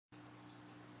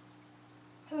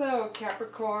Hello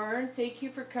Capricorn, thank you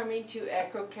for coming to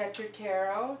Echo Catcher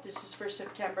Tarot. This is for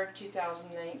September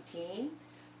 2019.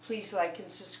 Please like and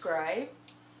subscribe.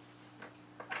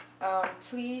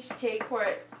 Please take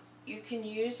what you can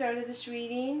use out of this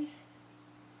reading.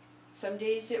 Some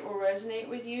days it will resonate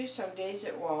with you, some days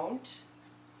it won't.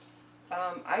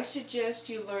 I suggest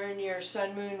you learn your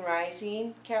Sun, Moon,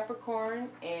 Rising Capricorn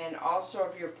and also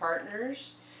of your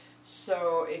partners.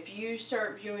 So if you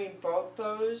start viewing both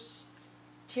those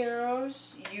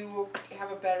tarots, you will have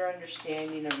a better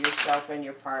understanding of yourself and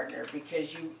your partner,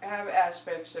 because you have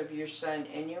aspects of your sun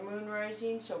and your moon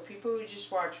rising. So people who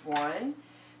just watch one,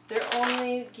 they're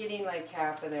only getting like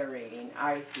half of their reading,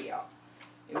 I feel.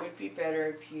 It would be better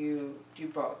if you do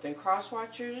both. And cross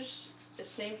watchers, the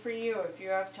same for you. If you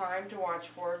have time to watch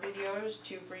 4 videos,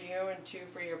 2 for you and 2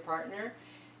 for your partner,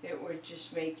 it would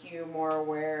just make you more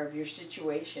aware of your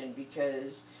situation,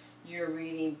 because you're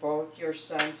reading both your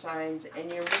sun signs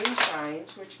and your moon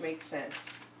signs, which makes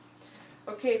sense.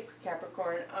 Okay,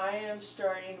 Capricorn, I am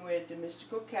starting with the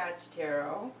Mystical Cats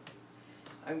Tarot.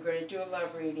 I'm going to do a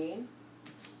love reading.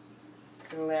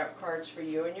 I'm going to lay out cards for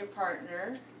you and your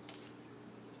partner.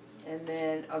 And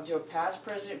then I'll do a past,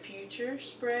 present, future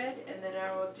spread. And then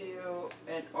I will do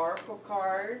an oracle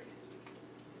card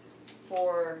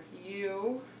for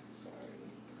you.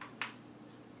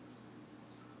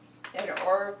 An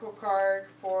oracle card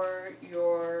for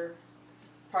your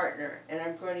partner, and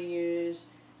I'm going to use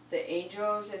the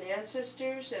angels and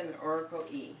ancestors and the oracle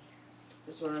E.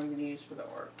 This is what I'm going to use for the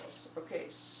oracles. Okay,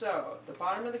 so the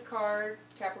bottom of the card,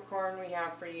 Capricorn, we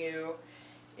have for you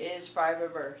is 5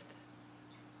 of Earth.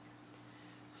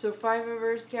 So 5 of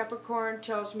Earth, Capricorn,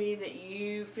 tells me that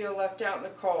you feel left out in the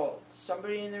cold.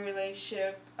 Somebody in the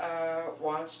relationship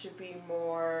wants to be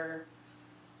more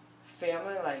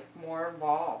family-like, more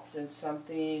involved, and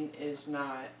something is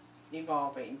not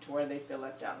evolving to where they feel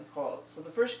left out in the cold. So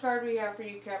the first card we have for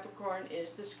you, Capricorn,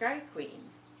 is the Sky Queen.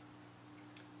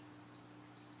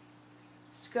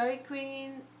 Sky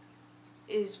Queen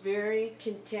is very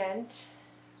content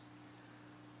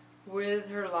with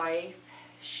her life.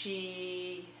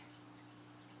 She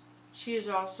is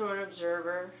also an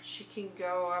observer. She can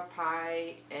go up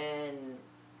high and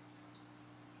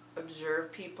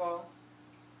observe people.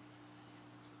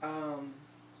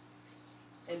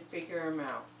 And figure them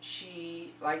out.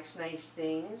 She likes nice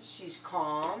things. She's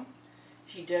calm.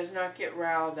 She does not get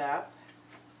riled up,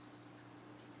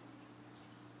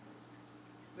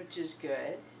 which is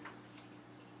good.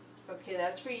 Okay,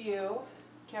 that's for you,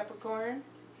 Capricorn.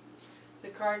 The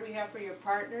card we have for your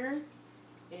partner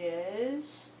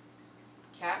is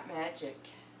Cat Magic.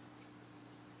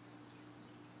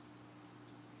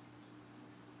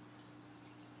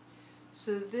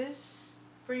 So this,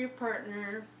 for your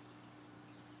partner,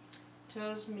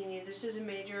 tells me this is a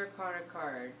major arcana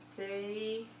card.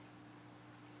 They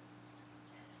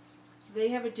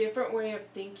have a different way of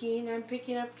thinking. I'm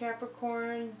picking up,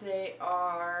 Capricorn. They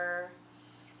aren't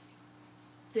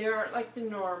like the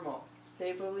normal.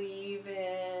 They believe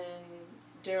in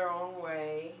their own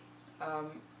way.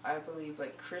 I believe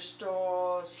like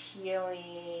crystals,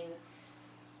 healing,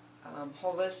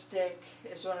 holistic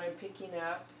is what I'm picking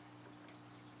up.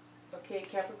 Okay,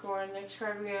 Capricorn, next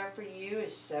card we have for you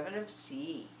is 7 of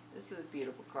Sea. This is a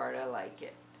beautiful card. I like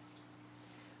it.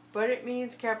 But it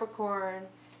means, Capricorn,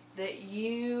 that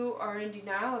you are in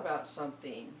denial about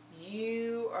something.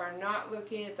 You are not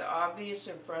looking at the obvious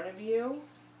in front of you.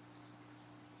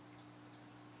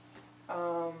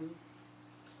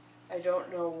 I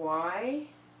don't know why,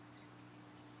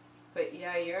 but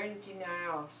yeah, you're in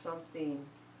denial of something.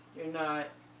 You're not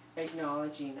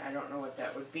acknowledging. I don't know what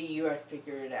that would be. You have to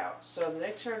figure it out. So the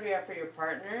next card we have for your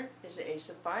partner is the Ace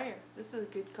of Fire. This is a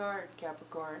good card,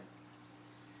 Capricorn.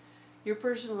 Your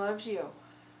person loves you.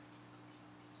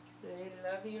 They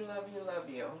love you, love you, love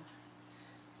you.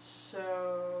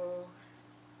 So,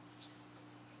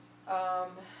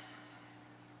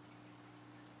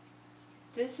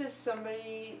 this is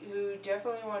somebody who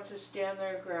definitely wants to stand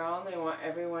their ground. They want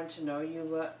everyone to know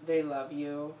they love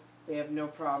you. They have no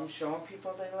problem showing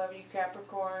people they love you,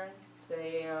 Capricorn.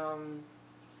 They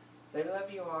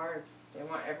love you hard. They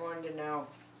want everyone to know.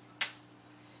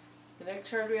 The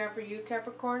next card we have for you,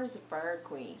 Capricorn, is the Fire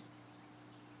Queen.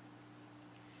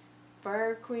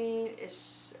 Fire Queen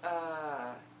is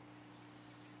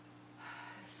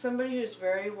somebody who's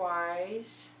very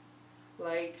wise,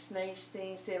 likes nice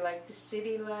things. They like the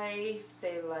city life.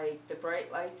 They like the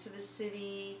bright lights of the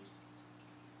city.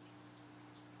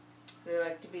 They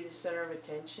like to be the center of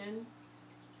attention.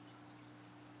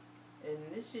 And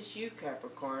this is you,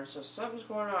 Capricorn, so something's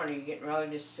going on. Are you getting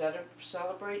ready to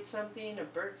celebrate something, a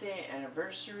birthday,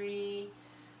 anniversary,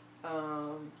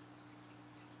 Are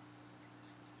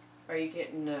you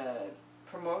getting a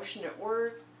promotion at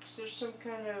work? There's some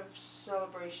kind of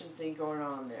celebration thing going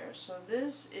on there. So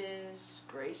this is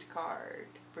Grace card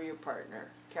for your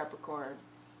partner, Capricorn.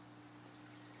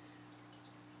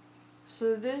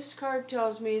 So this card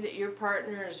tells me that your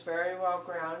partner is very well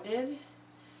grounded.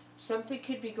 Something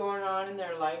could be going on in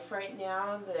their life right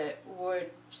now that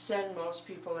would send most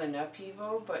people in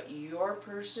upheaval, but your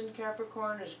person,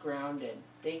 Capricorn, is grounded.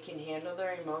 They can handle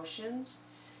their emotions.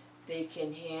 They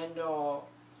can handle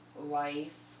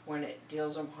life when it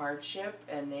deals them hardship,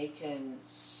 and they can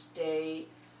stay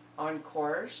on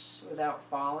course without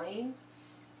falling,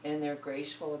 and they're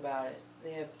graceful about it.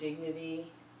 They have dignity.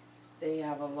 They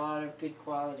have a lot of good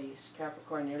qualities.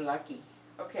 Capricorn, you're lucky.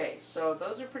 Okay, so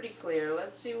those are pretty clear.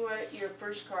 Let's see what your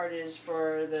first card is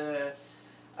for the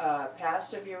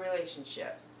past of your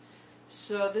relationship.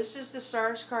 So this is the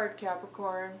Stars card,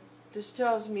 Capricorn. This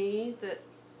tells me that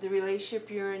the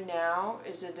relationship you're in now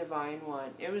is a divine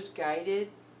one. It was guided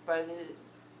by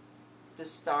the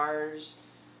stars,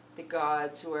 the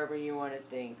gods, whoever you want to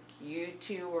think. You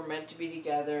two were meant to be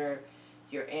together.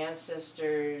 Your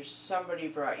ancestors, somebody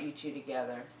brought you two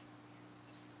together.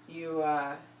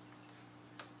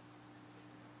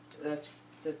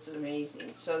 That's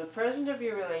amazing. So the present of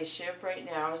your relationship right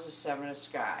now is the Seven of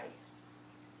Sky.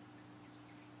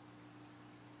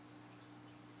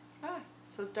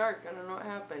 So dark. I don't know what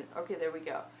happened. Okay, there we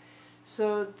go.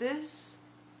 So this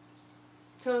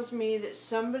tells me that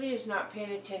somebody is not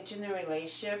paying attention in the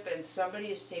relationship and somebody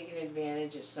is taking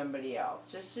advantage of somebody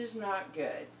else. This is not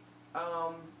good.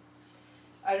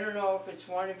 I don't know if it's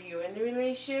one of you in the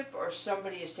relationship or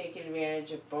somebody is taking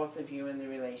advantage of both of you in the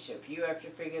relationship. You have to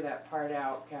figure that part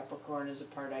out. Capricorn is a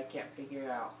part I can't figure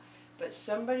out. But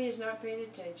somebody is not paying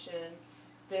attention.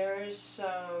 There is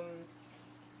some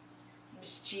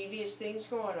mischievous things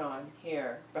going on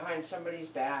here behind somebody's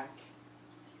back.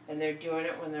 And they're doing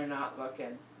it when they're not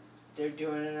looking. They're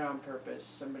doing it on purpose,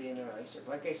 somebody in the relationship.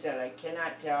 Like I said, I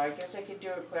cannot tell. I guess I could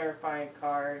do a clarifying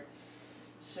card.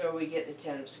 So we get the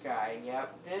Ten of Sky.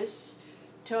 Yep. This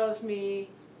tells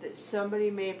me that somebody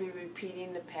may be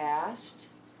repeating the past.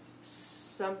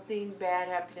 Something bad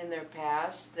happened in their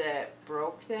past that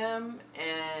broke them,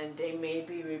 and they may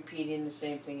be repeating the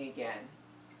same thing again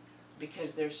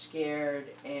because they're scared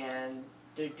and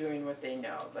they're doing what they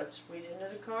know. Let's read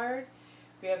another card.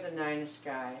 We have the Nine of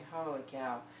Sky. Holy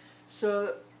cow.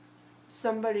 So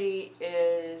somebody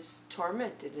is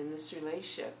tormented in this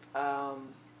relationship.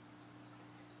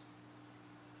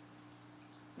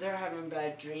 They're having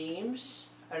bad dreams.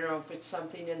 I don't know if it's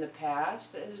something in the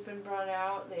past that has been brought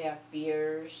out. They have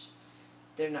fears.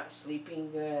 They're not sleeping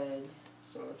good.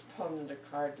 So let's pull another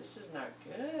card. This is not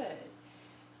good.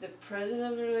 The present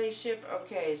of the relationship,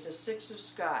 okay, it's a Six of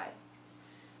Sky.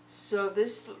 So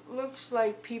this looks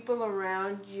like people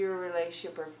around your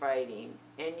relationship are fighting.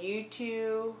 And you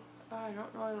two, I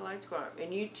don't know why the light's going up.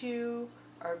 And you two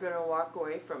are going to walk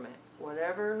away from it.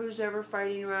 Who's ever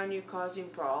fighting around you causing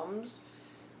problems,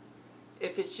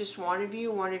 if it's just one of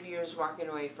you is walking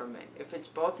away from it. If it's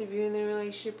both of you in the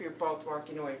relationship, you're both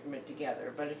walking away from it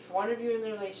together. But if one of you in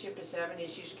the relationship is having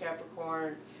issues,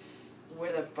 Capricorn,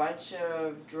 with a bunch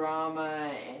of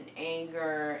drama and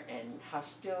anger and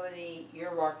hostility,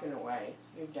 you're walking away.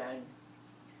 You're done.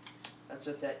 That's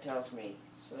what that tells me.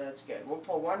 So that's good. We'll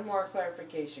pull one more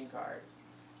clarification card.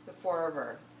 The Four of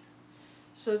Earth.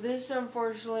 So this,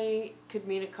 unfortunately, could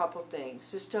mean a couple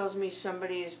things. This tells me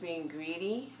somebody is being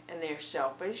greedy and they're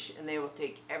selfish and they will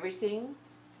take everything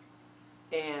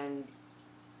and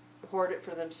hoard it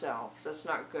for themselves. That's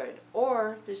not good.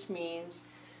 Or this means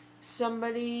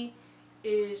somebody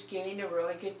is getting a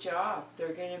really good job.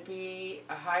 They're going to be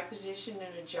a high position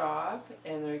in a job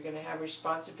and they're going to have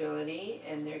responsibility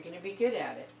and they're going to be good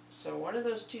at it. So one of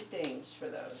those two things for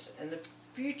those. And the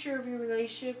future of your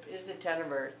relationship is the Ten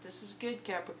of Earth. This is good,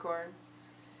 Capricorn.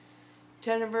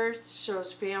 Ten of Earth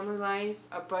shows family life,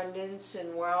 abundance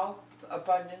and wealth,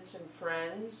 abundance and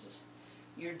friends.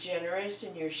 You're generous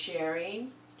and you're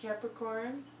sharing,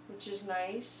 Capricorn, which is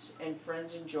nice, and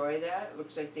friends enjoy that. It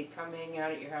looks like they come hang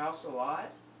out at your house a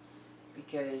lot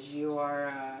because you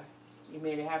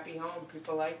made a happy home.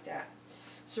 People like that.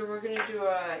 So we're going to do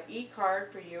a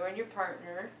E-card for you and your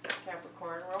partner,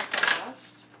 Capricorn, real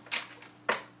fast.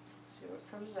 See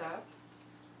what comes up.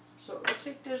 So it looks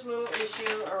like there's a little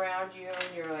issue around you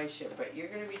and your relationship, but you're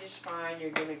going to be just fine.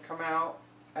 You're going to come out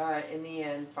in the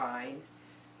end fine.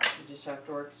 You just have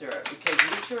to work through it because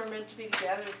you two are meant to be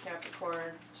together,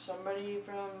 Capricorn. Somebody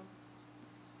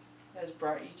has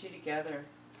brought you two together.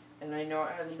 And I know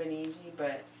it hasn't been easy,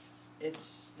 but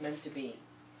it's meant to be.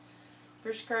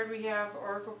 First card we have,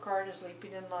 Oracle card, is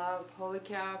Leaping in Love. Holy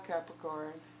cow,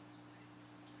 Capricorn.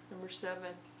 Number 7.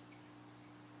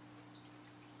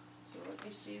 So let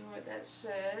me see what that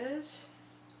says.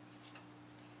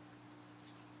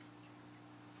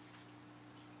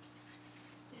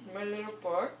 In my little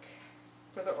book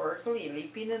for the Oracle,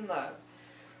 Leaping in Love.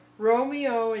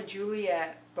 Romeo and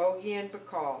Juliet, Bogey and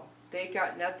Bacall. They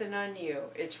got nothing on you.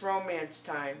 It's romance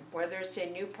time. Whether it's a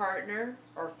new partner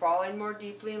or falling more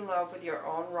deeply in love with your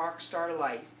own rock star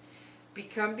life.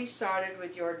 Become besotted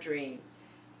with your dream.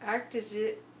 Act as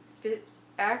if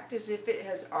it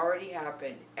has already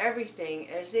happened. Everything,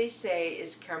 as they say,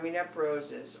 is coming up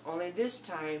roses, only this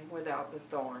time without the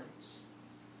thorns.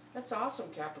 That's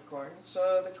awesome, Capricorn.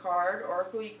 So the card,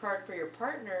 Oracle card for your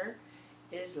partner,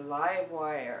 is Live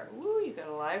Wire. Woo, you got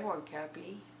a live one,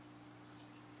 Cappy.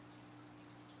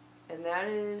 And that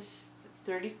is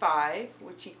 35,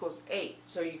 which equals 8.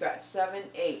 So you got 7,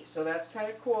 8. So that's kind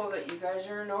of cool that you guys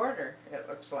are in order, it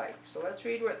looks like. So let's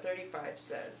read what 35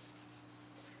 says.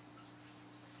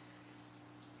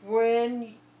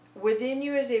 Within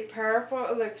you is a powerful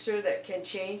elixir that can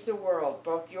change the world,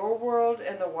 both your world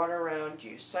and the one around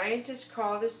you. Scientists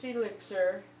call this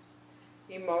elixir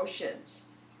emotions,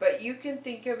 but you can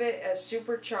think of it as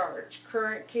supercharged,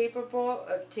 current capable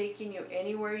of taking you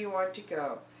anywhere you want to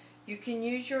go. You can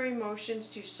use your emotions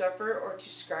to suffer or to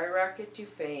skyrocket to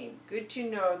fame. Good to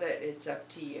know that it's up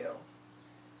to you.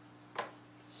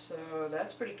 So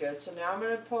that's pretty good. So now I'm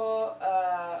going to pull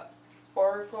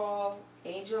Oracle,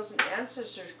 Angels, and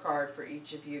Ancestors card for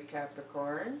each of you,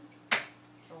 Capricorn.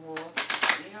 And we'll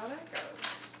see how that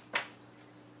goes.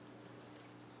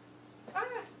 Ah!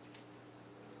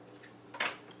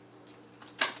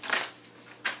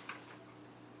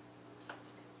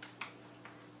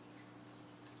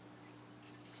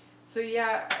 So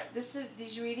yeah,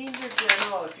 these readings are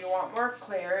general. If you want more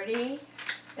clarity,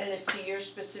 and it's to your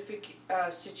specific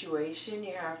situation,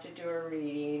 you have to do a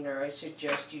reading, or I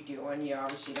suggest you do one. You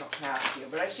obviously don't have to,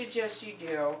 but I suggest you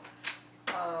do,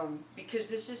 because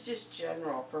this is just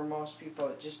general for most people.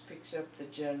 It just picks up the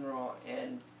general,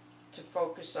 and to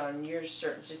focus on your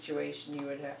certain situation,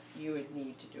 you would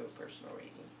need to do a personal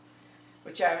reading,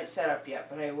 which I haven't set up yet,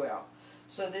 but I will.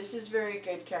 So this is very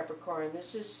good, Capricorn.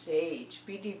 This is Sage.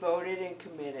 Be devoted and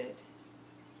committed.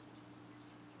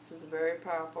 This is a very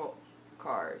powerful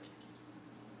card.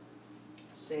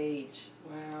 Sage.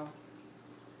 Wow.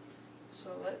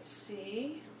 So let's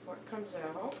see what comes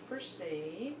out for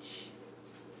Sage.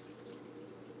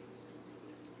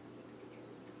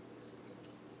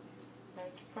 I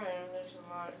have to find them. There's a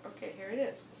lot. Okay, here it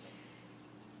is.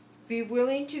 Be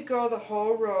willing to go the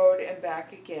whole road and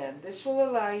back again. This will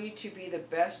allow you to be the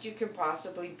best you can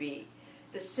possibly be.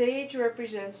 The Sage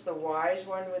represents the wise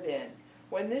one within.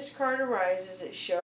 When this card arises, it shows